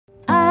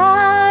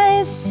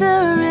I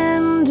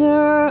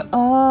surrender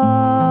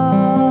all.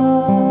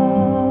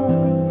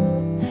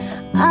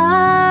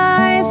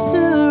 I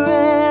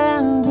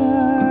surrender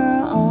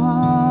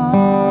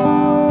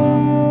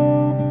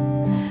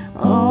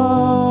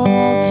all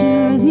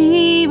to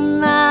Thee,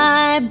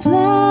 my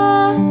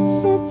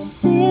blessed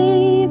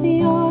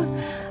Savior.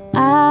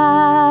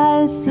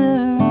 I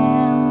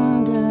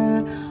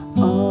surrender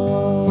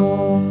all.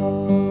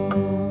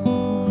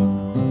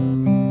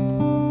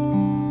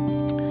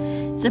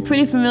 It's a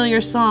pretty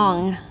familiar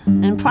song,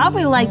 and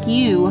probably like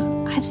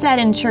you, I've sat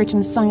in church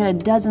and sung it a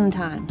dozen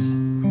times.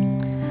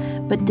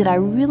 But did I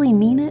really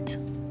mean it?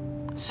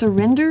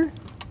 Surrender?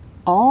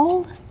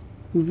 All?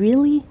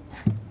 Really?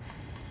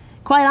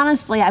 Quite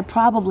honestly, I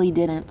probably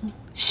didn't.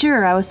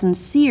 Sure, I was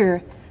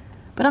sincere,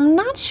 but I'm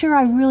not sure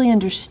I really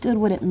understood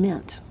what it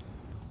meant.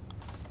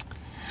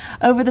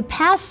 Over the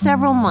past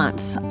several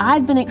months,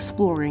 I've been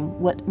exploring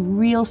what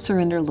real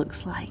surrender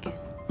looks like.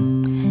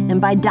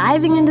 And by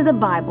diving into the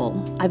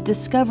Bible, I've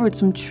discovered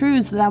some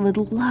truths that I would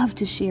love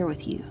to share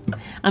with you.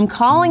 I'm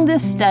calling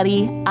this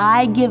study,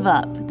 I Give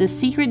Up, the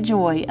Secret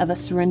Joy of a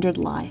Surrendered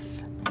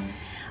Life.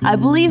 I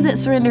believe that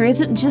surrender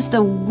isn't just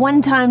a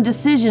one-time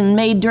decision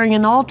made during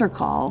an altar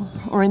call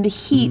or in the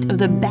heat of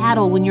the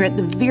battle when you're at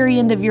the very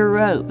end of your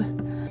rope.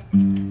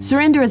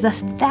 Surrender is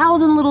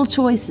 1,000 little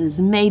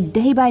choices made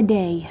day by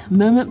day,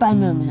 moment by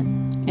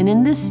moment. And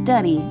in this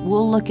study,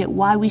 we'll look at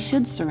why we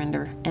should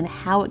surrender and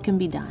how it can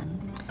be done.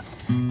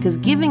 Because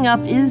giving up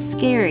is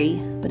scary,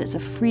 but it's a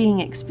freeing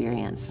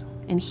experience.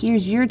 And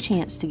here's your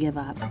chance to give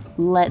up.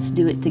 Let's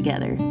do it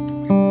together.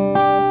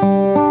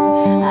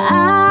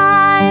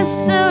 I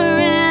surrender.